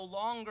you're no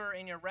longer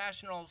in your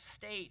rational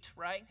state,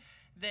 right,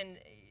 then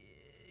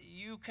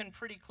you can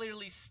pretty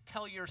clearly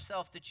tell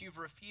yourself that you've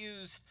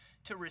refused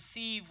to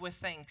receive with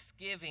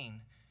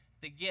thanksgiving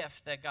the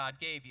gift that God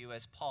gave you,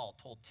 as Paul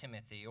told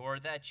Timothy, or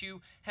that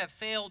you have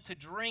failed to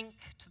drink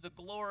to the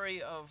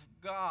glory of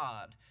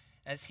God,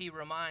 as he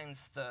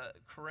reminds the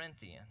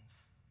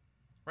Corinthians.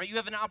 Right? You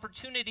have an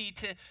opportunity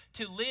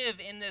to live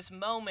in this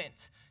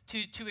moment,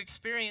 to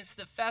experience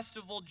the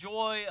festival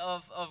joy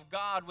of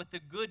God with the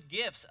good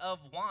gifts of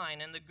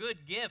wine and the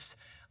good gifts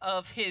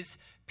of his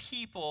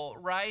people,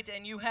 right?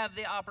 And you have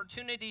the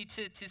opportunity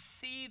to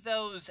see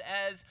those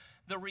as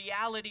the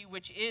reality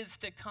which is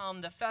to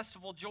come, the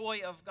festival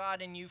joy of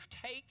God, and you've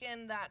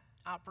taken that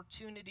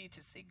opportunity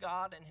to see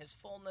God in his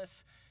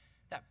fullness,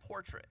 that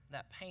portrait,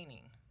 that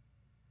painting,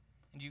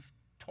 and you've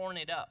torn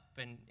it up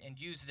and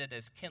used it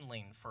as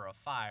kindling for a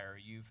fire.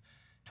 You've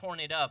torn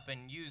it up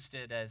and used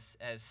it as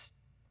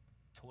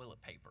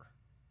toilet paper.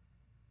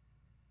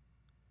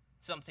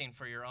 Something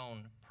for your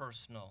own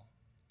personal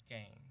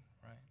gain,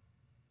 right?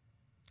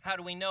 How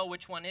do we know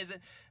which one is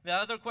it? The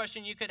other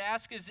question you could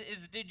ask is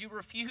did you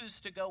refuse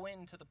to go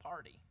into the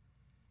party?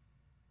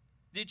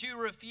 Did you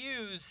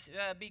refuse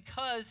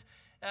because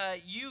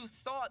you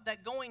thought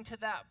that going to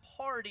that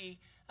party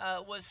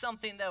was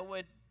something that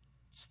was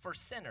for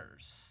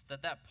sinners,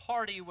 that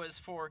party was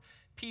for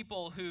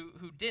people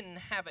who didn't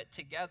have it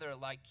together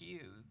like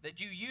you,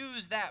 that you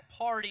use that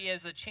party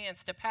as a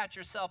chance to pat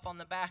yourself on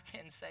the back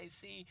and say,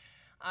 see,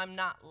 I'm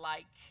not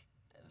like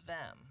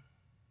them,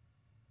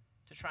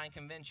 to try and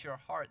convince your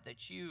heart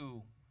that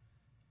you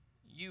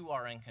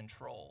are in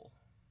control,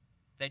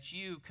 that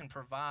you can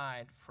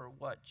provide for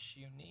what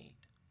you need.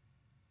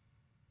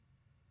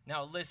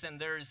 Now, listen,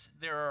 there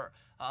are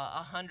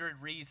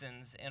 100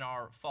 reasons in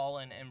our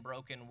fallen and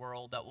broken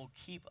world that will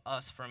keep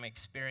us from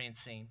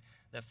experiencing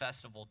the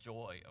festival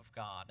joy of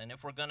God. And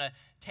if we're going to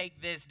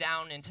take this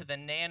down into the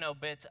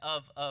nanobits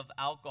of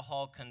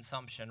alcohol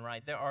consumption,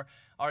 right, there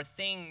are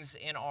things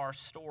in our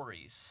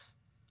stories,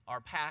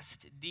 our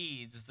past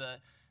deeds,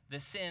 the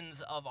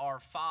sins of our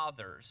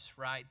fathers,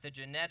 right, the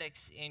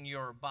genetics in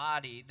your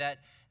body that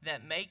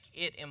make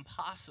it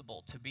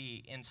impossible to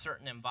be in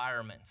certain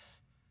environments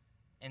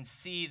and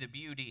see the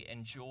beauty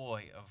and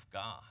joy of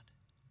God,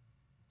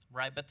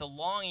 right? But the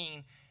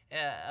longing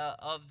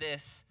of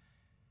this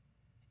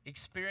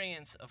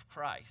experience of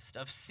Christ,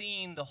 of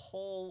seeing the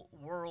whole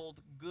world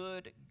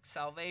good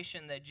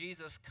salvation that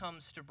Jesus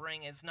comes to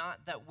bring is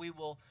not that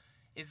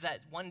is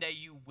that one day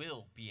you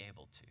will be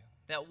able to,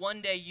 that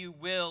one day you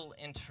will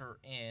enter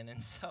in.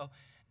 And so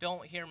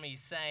don't hear me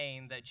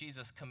saying that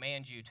Jesus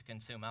commands you to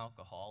consume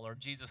alcohol or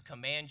Jesus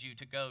commands you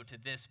to go to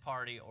this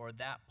party or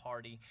that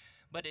party.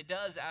 But it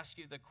does ask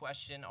you the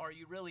question, are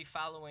you really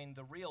following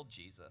the real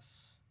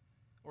Jesus?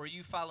 Or are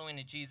you following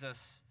a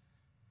Jesus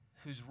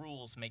whose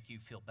rules make you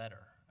feel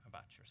better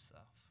about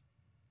yourself?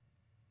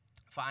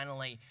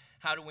 Finally,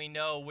 how do we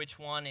know which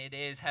one it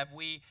is? Have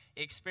we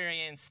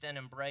experienced and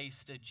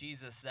embraced a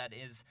Jesus that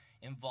is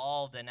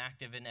involved and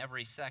active in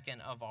every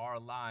second of our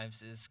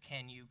lives?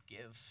 Can you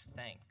give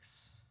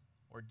thanks?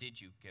 Or did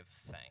you give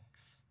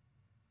thanks?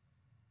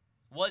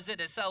 Was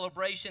it a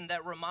celebration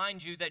that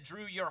reminds you, that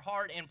drew your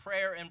heart in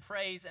prayer and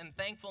praise and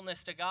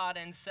thankfulness to God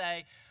and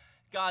say,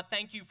 God,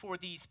 thank you for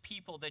these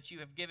people that you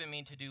have given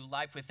me to do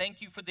life with.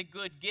 Thank you for the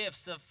good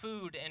gifts of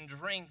food and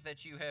drink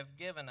that you have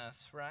given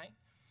us, right?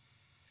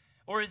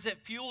 Or has it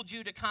fueled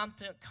you to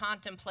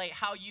contemplate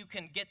how you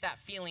can get that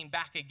feeling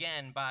back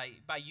again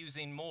by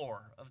using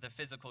more of the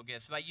physical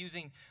gifts, by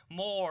using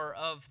more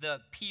of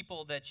the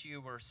people that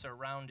you were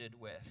surrounded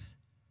with?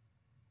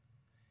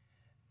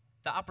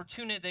 The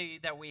opportunity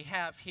that we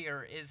have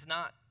here is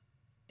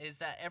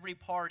that every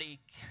party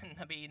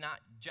can be not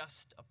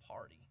just a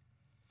party.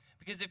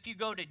 Because if you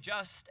go to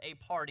just a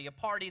party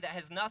that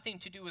has nothing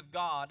to do with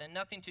God and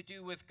nothing to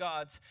do with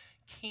God's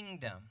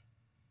kingdom,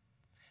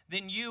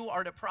 then you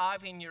are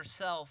depriving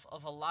yourself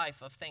of a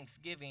life of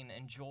thanksgiving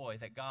and joy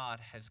that God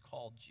has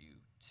called you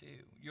to.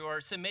 You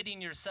are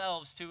submitting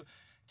yourselves to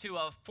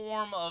a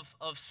form of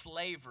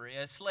slavery,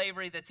 a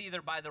slavery that's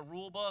either by the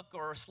rule book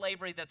or a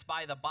slavery that's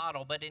by the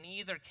bottle. But in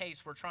either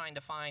case, we're trying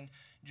to find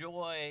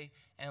joy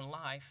and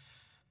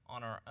life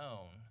on our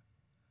own,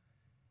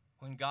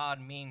 when God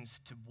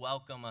means to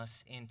welcome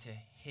us into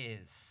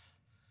his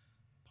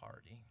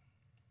party.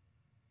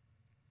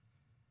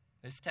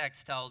 This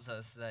text tells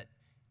us that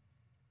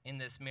in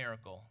this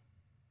miracle,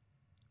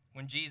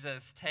 when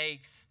Jesus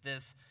takes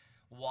this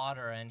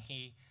water and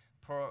he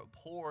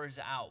pours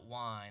out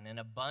wine, an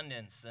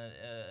abundance,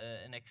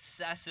 an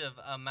excessive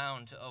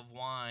amount of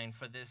wine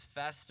for this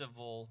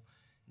festival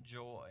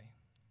joy.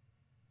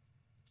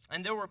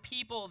 And there were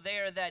people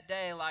there that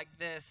day like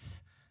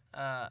this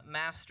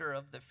master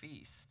of the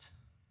feast.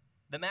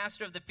 The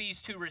master of the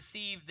feast who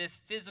received this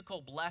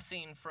physical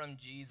blessing from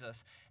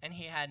Jesus, and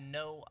he had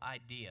no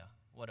idea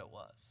what it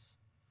was.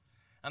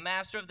 A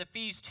master of the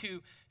feast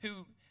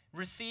who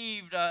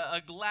received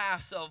a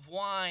glass of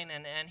wine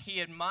and he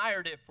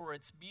admired it for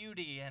its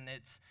beauty and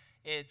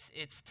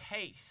its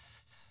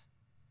taste.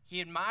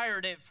 He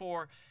admired it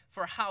for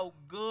how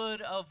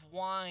good of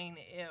wine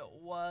it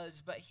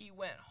was, but he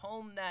went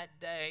home that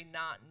day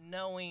not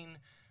knowing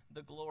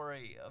the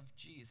glory of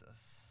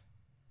Jesus.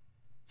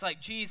 It's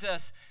like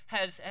Jesus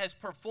has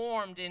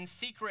performed in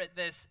secret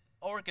this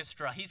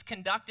orchestra. He's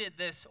conducted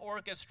this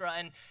orchestra,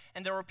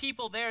 and there were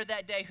people there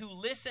that day who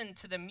listened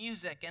to the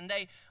music, and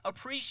they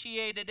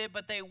appreciated it,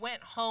 but they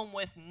went home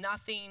with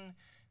nothing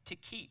to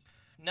keep,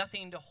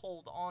 nothing to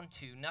hold on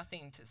to,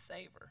 nothing to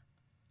savor.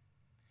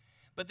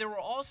 But there were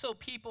also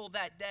people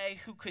that day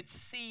who could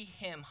see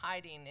him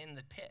hiding in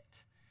the pit,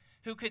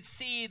 who could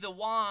see the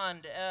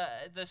wand,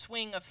 the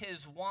swing of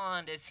his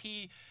wand as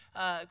he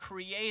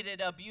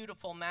created a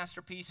beautiful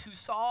masterpiece, who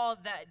saw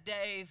that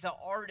day the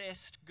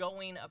artist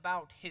going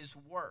about his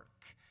work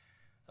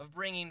of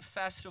bringing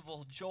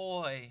festival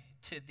joy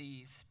to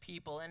these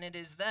people. And it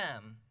is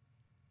them,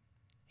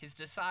 his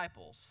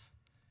disciples,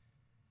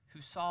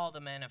 who saw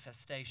the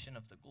manifestation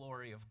of the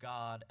glory of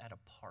God at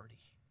a party.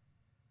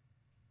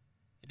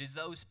 It is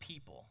those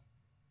people,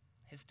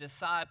 his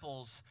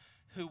disciples,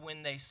 who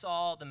when they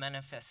saw the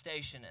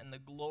manifestation and the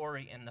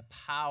glory and the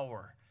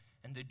power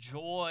and the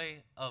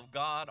joy of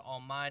God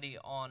Almighty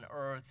on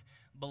earth,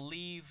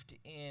 believed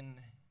in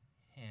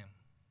him.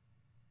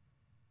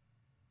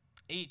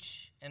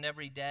 Each and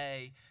every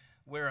day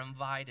we're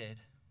invited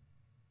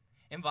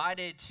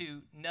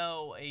to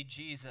know a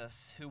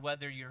Jesus who,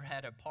 whether you're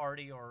at a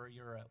party or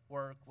you're at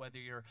work, whether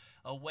you're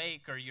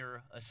awake or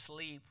you're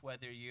asleep,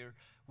 whether you're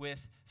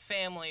with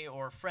family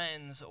or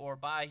friends or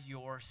by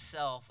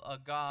yourself, a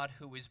God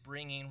who is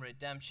bringing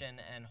redemption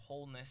and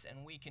wholeness.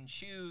 And we can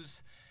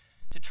choose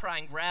to try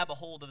and grab a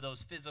hold of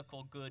those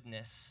physical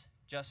goodness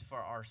just for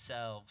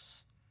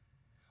ourselves.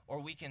 Or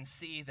we can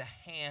see the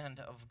hand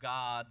of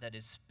God that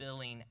is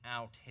spilling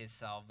out his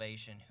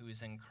salvation, who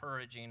is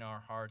encouraging our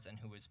hearts and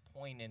who is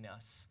pointing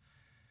us,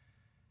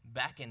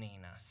 beckoning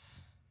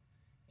us,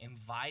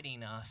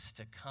 inviting us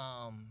to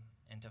come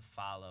and to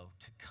follow,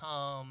 to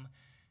come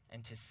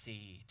and to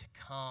see, to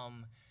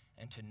come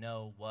and to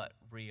know what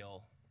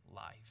real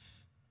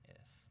life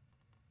is.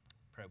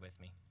 Pray with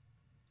me.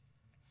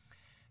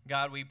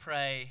 God, we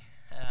pray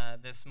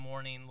this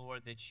morning,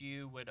 Lord, that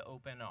you would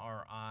open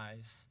our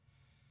eyes.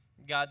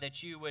 God,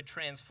 that you would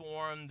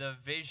transform the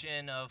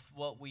vision of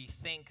what we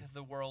think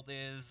the world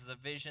is, the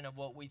vision of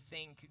what we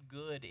think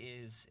good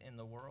is in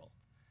the world.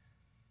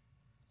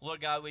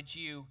 Lord God, would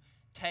you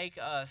take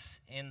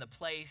us in the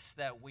place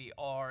that we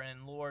are,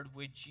 and Lord,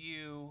 would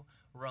you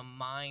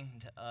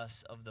remind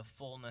us of the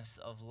fullness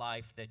of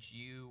life that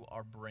you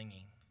are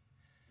bringing,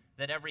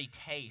 that every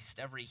taste,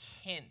 every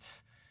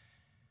hint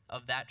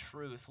of that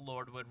truth,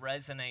 Lord, would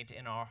resonate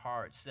in our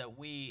hearts, that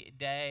we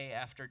day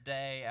after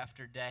day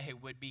after day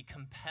would be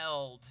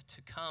compelled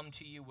to come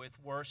to you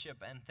with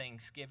worship and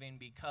thanksgiving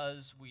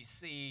because we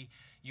see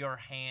your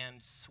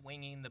hand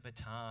swinging the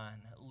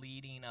baton,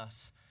 leading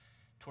us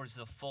towards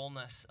the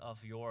fullness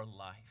of your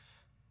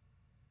life.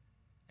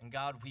 And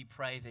God, we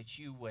pray that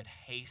you would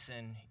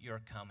hasten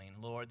your coming,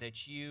 Lord,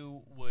 that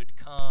you would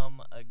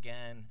come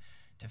again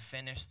to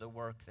finish the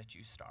work that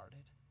you started.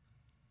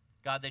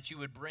 God, that you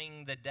would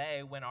bring the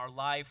day when our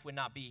life would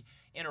not be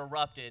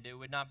interrupted, it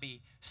would not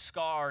be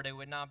scarred, it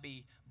would not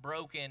be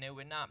broken, it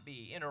would not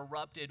be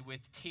interrupted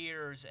with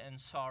tears and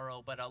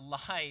sorrow, but a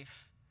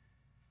life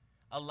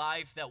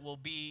that will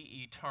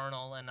be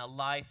eternal and a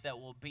life that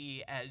will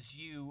be as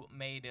you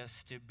made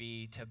us to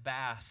be, to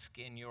bask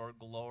in your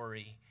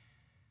glory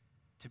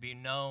to be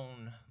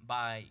known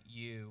by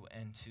you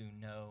and to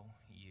know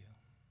you.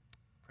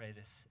 Pray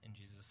this in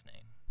Jesus'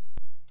 name.